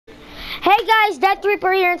Hey guys, Death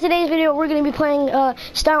Reaper here. In today's video, we're gonna be playing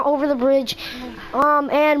Stunt Over the Bridge.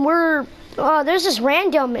 And we're there's this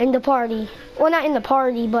random in the party. Well, not in the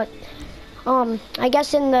party, but I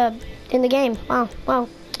guess in the game. Wow.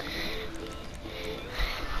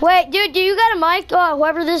 Wait, dude, do you got a mic?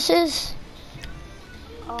 Whoever this is.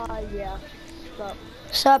 Yeah. Sup?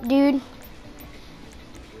 Sup, dude?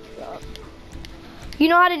 Sup? You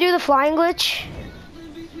know how to do the flying glitch?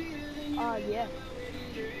 Yeah.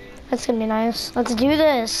 That's gonna be nice. Let's do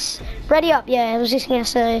this. Ready up. Yeah, I was just gonna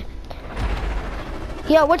say.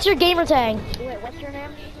 Yo, what's your gamer tag? Wait, what's your name?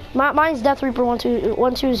 Mine's Death Reaper 12000.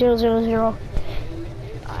 What's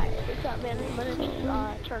up, man? My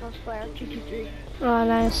name's Turtles Player 223. Oh,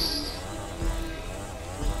 nice.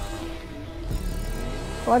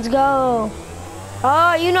 Let's go.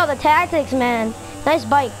 Oh, you know the tactics, man. Nice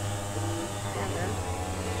bike. Yeah, man.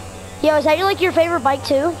 Yo, is that your favorite bike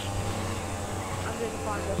too? I'm doing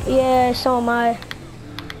fun with it. Yeah, so am I.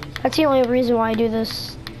 That's the only reason why I do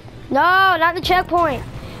this. No, not the checkpoint.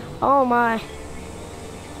 Oh my.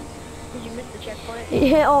 Did you miss the checkpoint?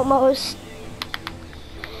 Yeah, almost.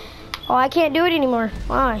 Oh, I can't do it anymore.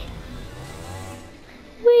 Why?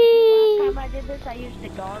 Whee! Last time I did this, I used the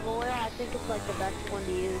gargoyle. I think it's like the best one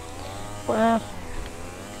to use. Wow.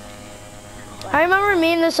 I remember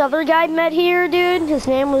me and this other guy met here, dude. His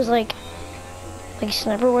name was like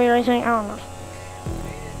Sniperway, I think. I don't know.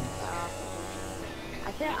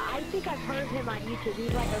 I think I've heard him on YouTube.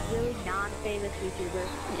 He's like a really non-famous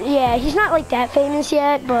YouTuber. Yeah, he's not like that famous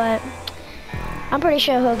yet, but I'm pretty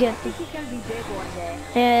sure he'll get. I think he's gonna be big one day.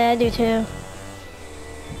 Yeah, I do too.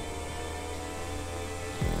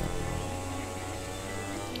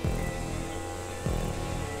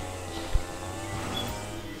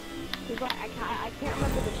 He's like, I can't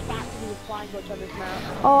remember the spot to do the flying glitch on this map.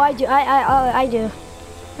 Oh, I do. I do.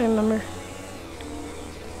 I remember.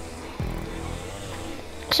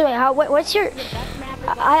 So wait, what's your?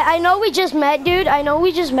 I know we just met, dude. I know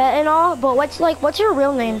we just met and all, but what's your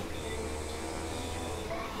real name?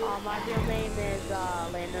 My real name is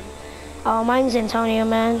Landon. Oh, mine's Antonio,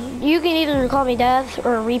 man. You can either call me Death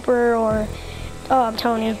or Reaper or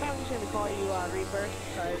Tony. I'm probably just gonna call you Reaper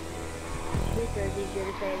because Reaper is easier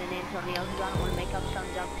to say than Antonio because I don't want to make up some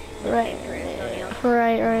dumb Right. name for Antonio.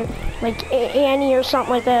 Right. Like Annie or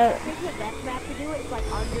something like that. I think the best map to do it is like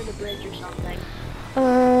under the bridge or something.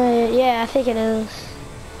 Yeah, I think it is.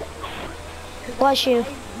 Bless you.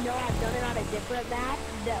 I know I've done it on a different map.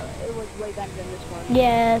 It was way better than this one.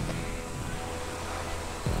 Yeah.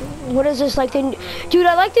 What is this like? Dude,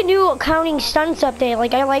 I like the new counting stunts update.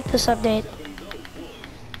 Like, I like this update.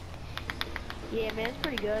 Yeah, man, it's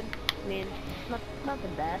pretty good. I mean, it's not the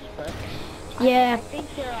best, but Yeah. I think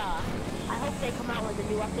they're. I hope they come out with a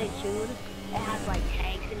new update soon. It has like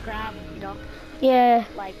tanks and crap, you know, Yeah.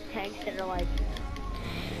 like tanks that are like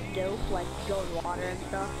dope, like go in water and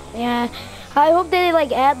stuff. Yeah. I hope they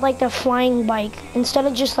like add like the flying bike instead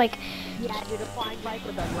of just like. Yeah, do the flying bike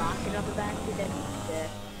with a rocket on the back. Dude, that'd be sick.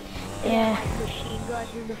 And Yeah. then, like machine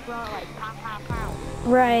guns in the front, like pow pow pow.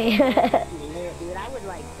 Right. Dude, I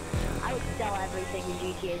would sell everything in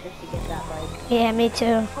GTA just to get that bike. Yeah, me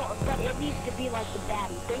too. But it needs to be like the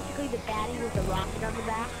baddie. Basically the baddie with the rocket on the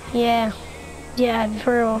back. Yeah. Yeah,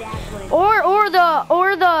 for real. That's what it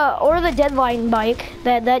Or the deadline bike.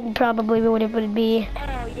 That probably what it would be.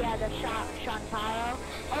 Oh yeah, the Shantaro.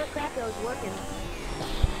 Oh crap, it was working.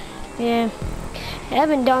 Yeah. I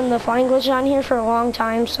haven't done the flying glitch on here for a long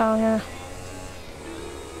time, so yeah.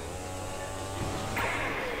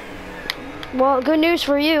 Well, good news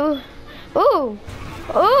for you. Ooh.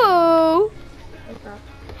 Ooh.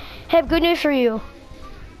 Hey, good news for you.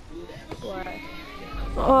 What?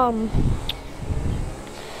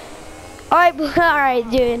 Alright,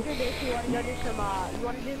 dude. You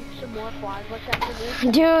wanna do some more flying glitch after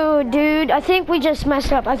this? Dude, I think we just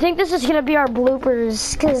messed up. I think this is gonna be our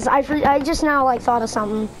bloopers, cause I just now like thought of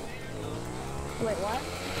something. Wait, what?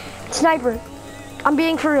 Sniper, I'm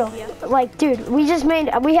being for real. Yeah. Like, dude, we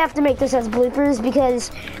have to make this as bloopers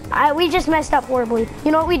because we just messed up horribly.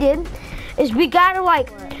 You know what we did? Is we gotta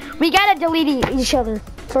delete each other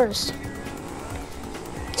first.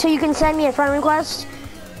 So you can send me a friend request.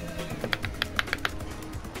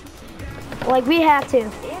 Like, we have to.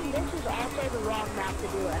 And this is also the wrong map to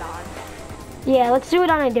do it on. Yeah, let's do it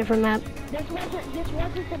on a different map. This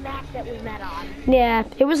wasn't the map that we met on. Yeah,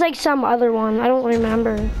 it was like some other one. I don't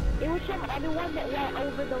remember. It was some other one that went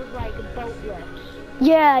over those like boat lifts.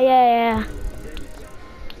 Yeah.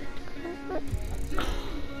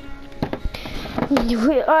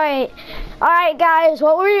 Alright guys,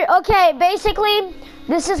 okay, basically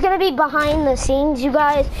this is gonna be behind the scenes, you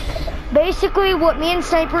guys. Basically, what me and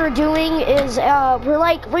Sniper are doing is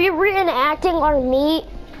we're reenacting our meet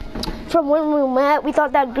from when we met. We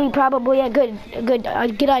thought that'd be probably a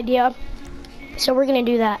good idea, so we're gonna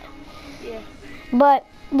do that. Yeah. But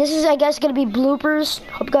this is, I guess, gonna be bloopers.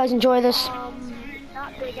 Hope you guys enjoy this.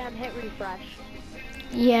 Not big on hit refresh.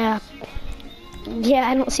 Yeah,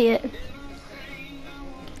 I don't see it.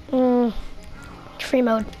 Free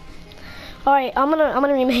mode. All right, I'm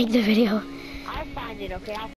gonna remake the video. I'll find it. Okay.